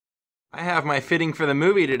I have my fitting for the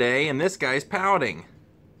movie today, and this guy's pouting.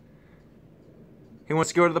 He wants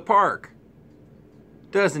to go to the park.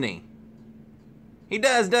 Doesn't he? He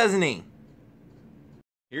does, doesn't he?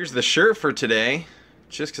 Here's the shirt for today,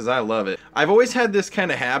 just because I love it. I've always had this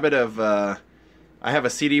kind of habit of, I have a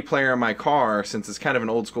CD player in my car, since it's kind of an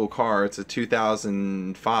old school car. It's a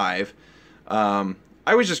 2005. I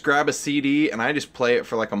would just grab a CD and I just play it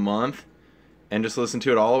for like a month and just listen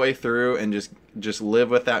to it all the way through and just live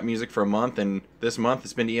with that music for a month. And this month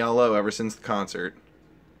it's been ELO ever since the concert.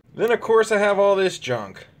 Then of course I have all this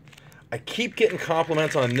junk. I keep getting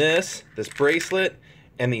compliments on this bracelet,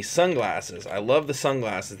 and these sunglasses. I love the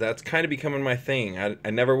sunglasses. That's kind of becoming my thing. I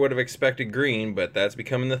never would have expected green, but that's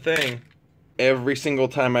becoming the thing. Every single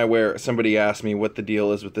time I wear it, somebody asks me what the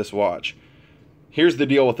deal is with this watch. Here's the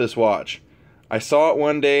deal with this watch. I saw it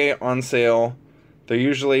one day on sale. They're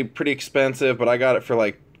usually pretty expensive, but I got it for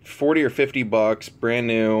like 40 or 50 bucks, brand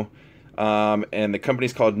new. And the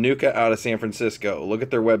company's called Nuka out of San Francisco. Look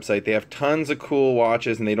at their website. They have tons of cool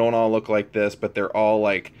watches, and they don't all look like this, but they're all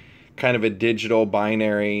like kind of a digital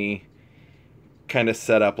binary kind of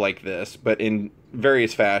setup like this, but in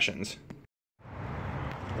various fashions.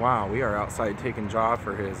 Wow, we are outside taking Jaw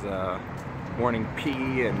for his morning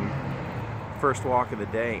pee and first walk of the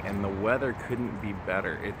day, and the weather couldn't be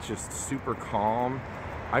better. It's just super calm.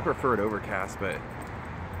 I prefer it overcast, but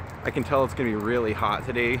I can tell it's gonna be really hot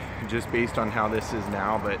today just based on how this is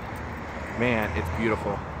now, but man, it's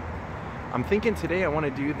beautiful. I'm thinking today I want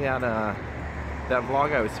to do that that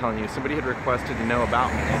vlog I was telling you. Somebody had requested to know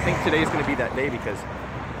about me. I think today's gonna be that day because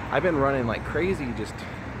I've been running like crazy, just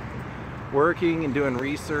working and doing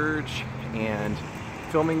research and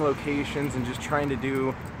filming locations and just trying to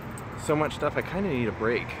do so much stuff. I kind of need a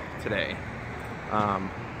break today.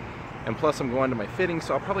 And plus I'm going to my fitting,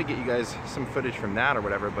 so I'll probably get you guys some footage from that or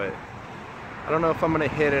whatever, but I don't know if I'm gonna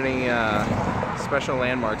hit any special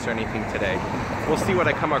landmarks or anything today. We'll see what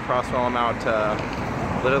I come across while I'm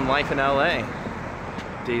out living life in LA.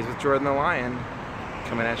 Days with Jordan the Lion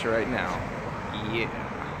coming at you right now. Yeah.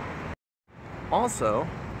 Also,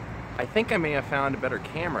 I think I may have found a better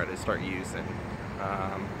camera to start using.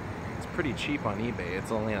 It's pretty cheap on eBay.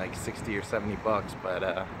 It's only like 60 or 70 bucks,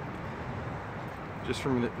 but just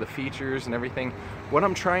from the features and everything. What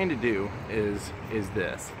I'm trying to do is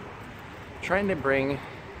this. I'm trying to bring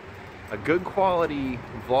a good quality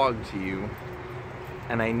vlog to you,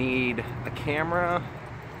 and I need a camera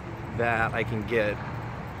that I can get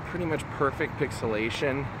pretty much perfect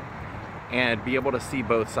pixelation and be able to see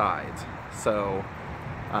both sides. So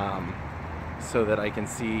so that I can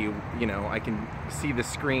see, you know, I can see the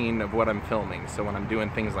screen of what I'm filming. So when I'm doing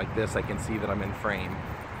things like this, I can see that I'm in frame.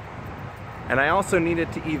 And I also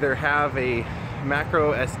needed to either have a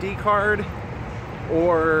macro SD card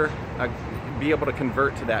or be able to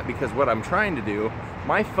convert to that, because what I'm trying to do,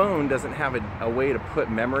 my phone doesn't have a way to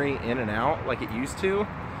put memory in and out like it used to.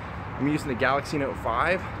 I'm using the Galaxy Note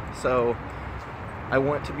 5, so I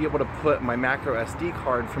want to be able to put my macro SD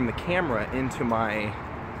card from the camera into my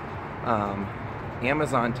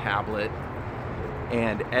Amazon tablet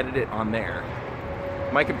and edit it on there.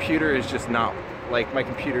 My computer is just not, like, my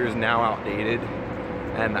computer is now outdated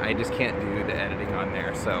and I just can't do the editing on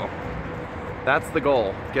there. So that's the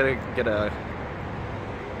goal. Get a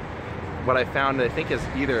what I found, I think, is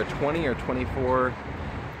either a 20 or 24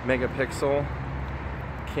 megapixel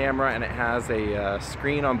camera, and it has a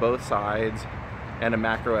screen on both sides and a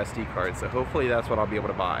macro SD card. So hopefully that's what I'll be able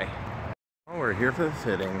to buy. Oh, we're here for the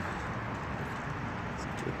fitting. Let's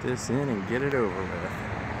get this in and get it over with.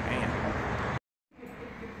 Man.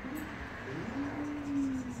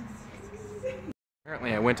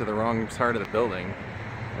 Apparently I went to the wrong side of the building.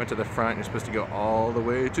 Went to the front, you're supposed to go all the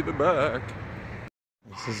way to the back.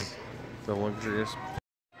 This is the luxurious.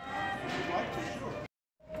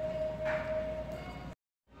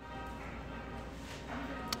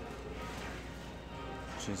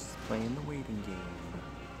 Just playing the waiting game.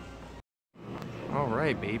 All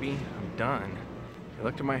right, baby, I'm done. They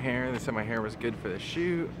looked at my hair, they said my hair was good for the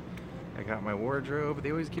shoot. I got my wardrobe.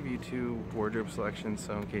 They always give you 2 wardrobe selections,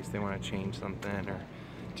 so in case they want to change something or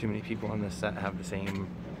too many people on the set have the same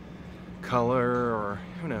color, or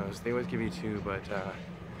who knows, they always give you 2, but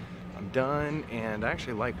I'm done, and I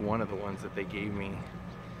actually like one of the ones that they gave me.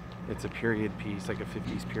 It's a period piece, like a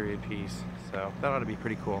 50s period piece, so that ought to be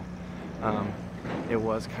pretty cool. It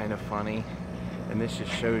was kind of funny, and this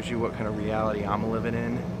just shows you what kind of reality I'm living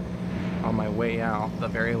in. On my way out, the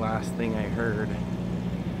very last thing I heard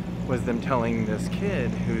was them telling this kid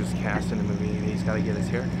who's cast in the movie that he's got to get his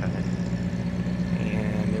hair cut.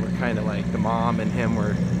 And they were kind of like, the mom and him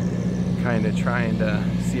were kind of trying to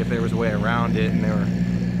see if there was a way around it, and they were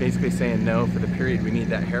basically saying no, for the period we need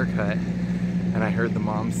that haircut. And I heard the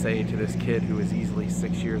mom say to this kid who was easily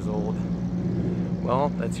 6 years old, well,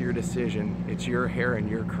 that's your decision. It's your hair and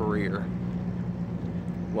your career.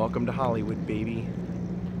 Welcome to Hollywood, baby.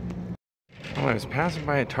 Well, I was passing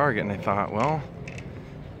by a Target and I thought, well,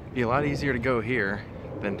 it'd be a lot easier to go here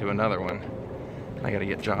than to another one. I gotta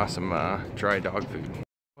get Josh some dry dog food.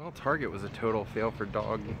 Well, Target was a total fail for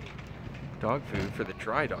dog food, for the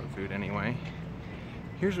dry dog food anyway.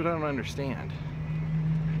 Here's what I don't understand.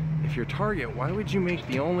 If you're Target, why would you make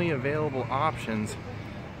the only available options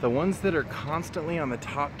the ones that are constantly on the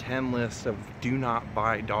top 10 list of do not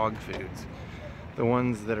buy dog foods? The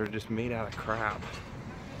ones that are just made out of crap.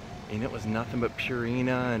 And it was nothing but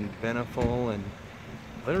Purina and Beneful and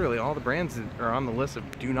literally all the brands that are on the list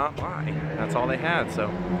of do not buy. That's all they had, so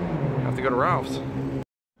I have to go to Ralph's.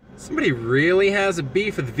 Somebody really has a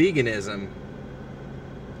beef with veganism.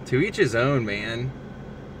 To each his own, man.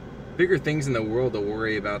 Bigger things in the world to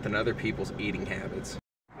worry about than other people's eating habits.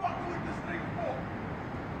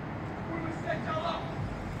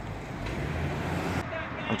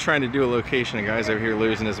 I'm trying to do a location, a guy's over here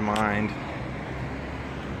losing his mind.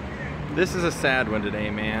 This is a sad one today,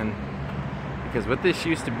 man. Because what this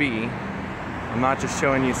used to be, I'm not just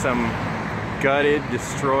showing you some gutted,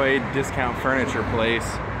 destroyed, discount furniture place.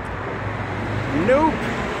 Nope!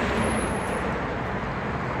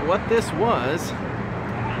 What this was,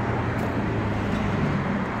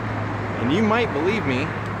 and you might believe me,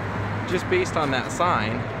 just based on that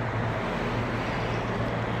sign,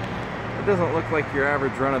 it doesn't look like your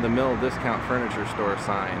average run-of-the-mill discount furniture store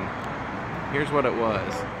sign. Here's what it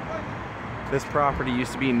was. This property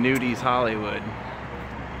used to be Nudie's Hollywood.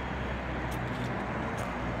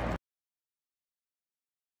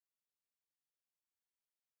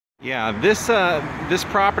 Yeah, this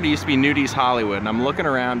property used to be Nudie's Hollywood, and I'm looking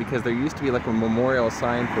around because there used to be like a memorial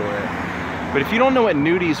sign for it. But if you don't know what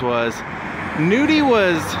Nudie's was, Nudie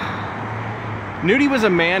was a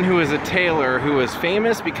man who was a tailor who was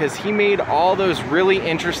famous because he made all those really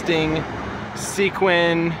interesting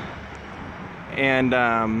sequin and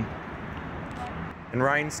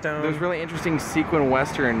rhinestone. Those really interesting sequin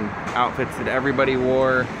western outfits that everybody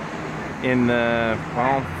wore in the,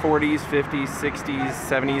 well, 40s, 50s, 60s,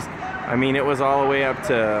 70s. I mean, it was all the way up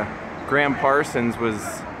to Graham Parsons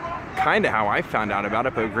was kind of how I found out about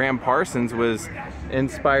it, but Graham Parsons was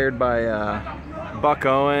inspired by Buck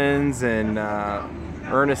Owens and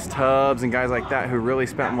Ernest Tubbs and guys like that who really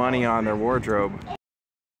spent money on their wardrobe.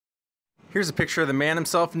 Here's a picture of the man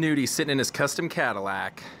himself, Nudie, sitting in his custom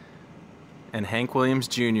Cadillac, and Hank Williams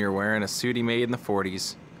Jr. wearing a suit he made in the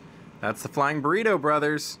 40s. That's the Flying Burrito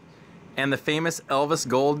Brothers and the famous Elvis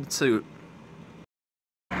gold suit.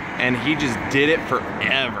 And he just did it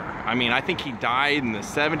forever. I mean, I think he died in the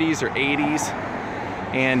 70s or 80s,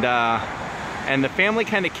 and the family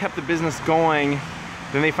kind of kept the business going.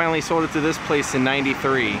 Then they finally sold it to this place in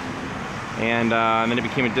 '93, and then it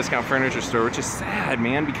became a discount furniture store, which is sad,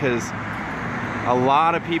 man, because a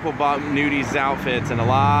lot of people bought Nudie's outfits, and a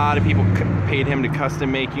lot of people paid him to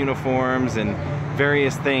custom make uniforms and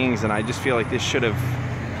various things, and I just feel like this should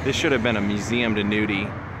have been a museum to Nudie.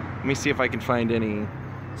 Let me see if I can find any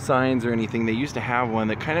signs or anything. They used to have one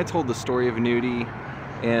that kind of told the story of Nudie,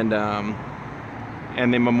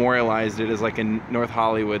 and they memorialized it as like in North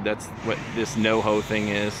Hollywood. That's what this NoHo thing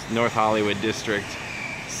is, North Hollywood District,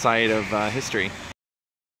 site of history.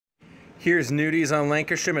 Here's Nudie's on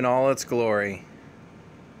Lancashire in all its glory.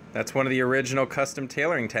 That's one of the original custom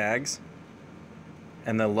tailoring tags.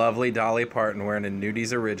 And the lovely Dolly Parton wearing a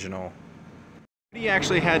Nudie's original. Nudie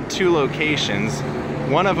actually had two locations.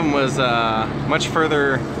 One of them was much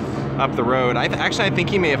further up the road. I think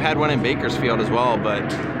he may have had one in Bakersfield as well, but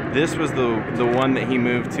this was the one that he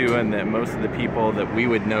moved to, and that most of the people that we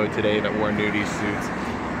would know today that wore Nudie suits,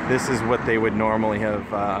 this is what they would normally have,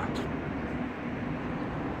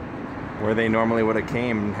 where they normally would have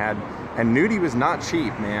came and had. And Nudie was not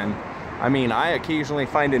cheap, man. I mean, I occasionally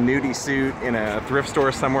find a Nudie suit in a thrift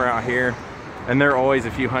store somewhere out here, and they're always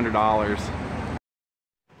a few $100s.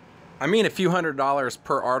 I mean, a few $100s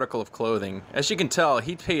per article of clothing. As you can tell,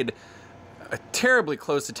 he paid a terribly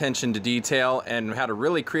close attention to detail and had a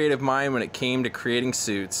really creative mind when it came to creating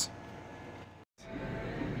suits.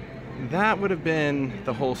 That would have been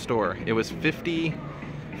the whole store. It was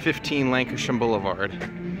 5015 Lancashire Boulevard.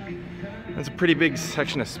 That's a pretty big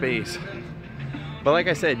section of space. But like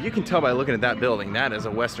I said, you can tell by looking at that building, that is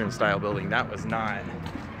a Western style building. That was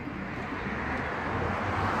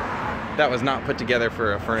not put together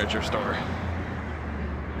for a furniture store.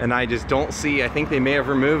 And I just don't see, I think they may have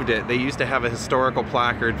removed it. They used to have a historical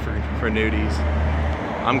placard for Nudie's.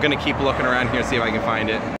 I'm gonna keep looking around here and see if I can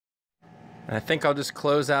find it. And I think I'll just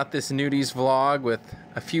close out this Nudie's vlog with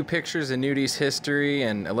a few pictures of Nudie's history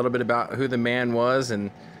and a little bit about who the man was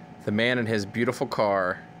and the man in his beautiful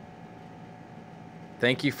car.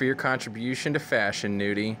 Thank you for your contribution to fashion,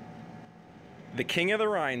 Nudie. The king of the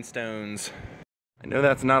rhinestones. I know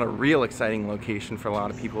that's not a real exciting location for a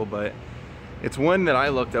lot of people, but it's one that I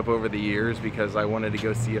looked up over the years because I wanted to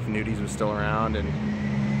go see if Nudie's was still around, and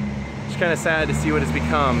it's kind of sad to see what it's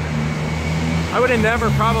become. I would have never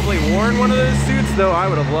probably worn one of those suits, though I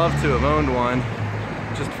would have loved to have owned one,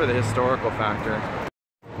 just for the historical factor.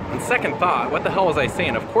 On second thought, what the hell was I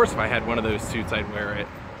saying? Of course if I had one of those suits, I'd wear it.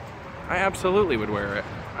 I absolutely would wear it.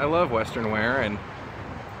 I love Western wear, and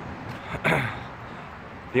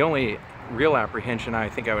the only real apprehension I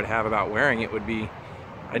think I would have about wearing it would be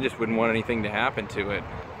I just wouldn't want anything to happen to it.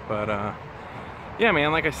 But yeah,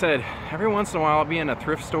 man, like I said, every once in a while I'll be in a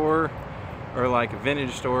thrift store or like a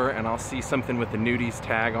vintage store and I'll see something with the Nudie's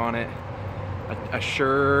tag on it, a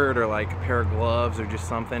shirt or like a pair of gloves or just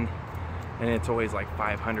something, and it's always like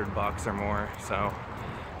 500 bucks or more. So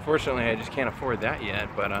fortunately I just can't afford that yet,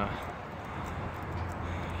 but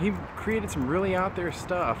he created some really out there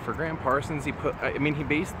stuff. For Graham Parsons, he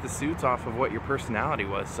based the suits off of what your personality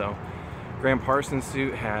was. So Graham Parsons'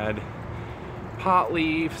 suit had pot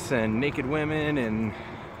leaves and naked women and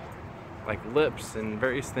like lips and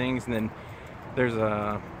various things. And then there's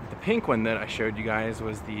the pink one that I showed you guys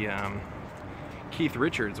was the Keith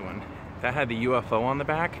Richards one. That had the UFO on the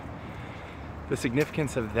back. The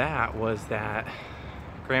significance of that was that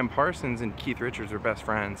Graham Parsons and Keith Richards were best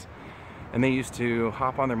friends. And they used to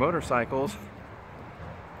hop on their motorcycles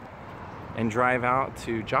and drive out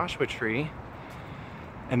to Joshua Tree,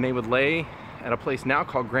 and they would lay at a place now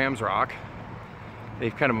called Graham's Rock.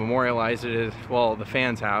 They've kind of memorialized it as, well, the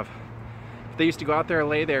fans have. They used to go out there,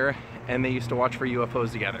 lay there, and they used to watch for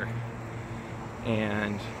UFOs together.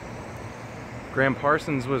 And Graham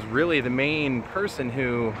Parsons was really the main person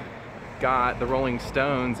who got the Rolling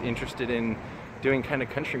Stones interested in doing kind of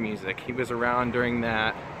country music. He was around during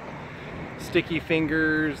that Sticky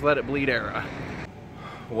Fingers, Let It Bleed era.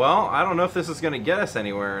 Well, I don't know if this is going to get us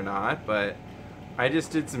anywhere or not, but I just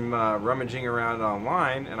did some rummaging around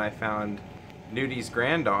online and I found Nudie's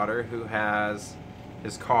granddaughter, who has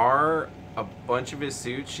his car, a bunch of his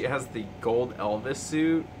suits. She has the gold Elvis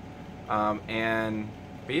suit, and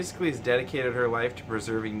basically has dedicated her life to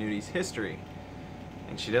preserving Nudie's history.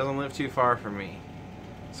 And she doesn't live too far from me.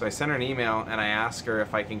 So I sent her an email and I asked her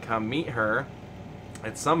if I can come meet her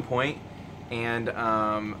at some point and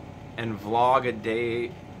vlog a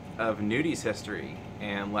day of Nudie's history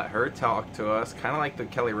and let her talk to us, kind of like the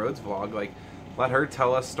Kelly Rhodes vlog. Like, let her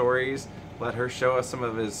tell us stories, let her show us some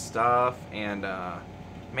of his stuff, and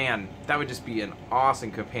man, that would just be an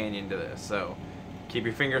awesome companion to this. So keep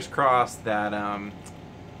your fingers crossed that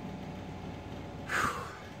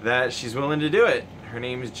that she's willing to do it. Her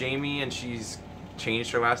name is Jamie, and she's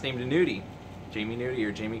changed her last name to Nudie. Jamie Nudie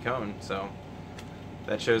or Jamie Cohn. So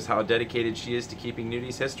that shows how dedicated she is to keeping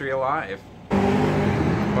Nudie's history alive.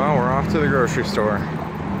 Well, we're off to the grocery store.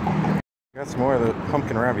 Got some more of the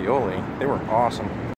pumpkin ravioli. They were awesome.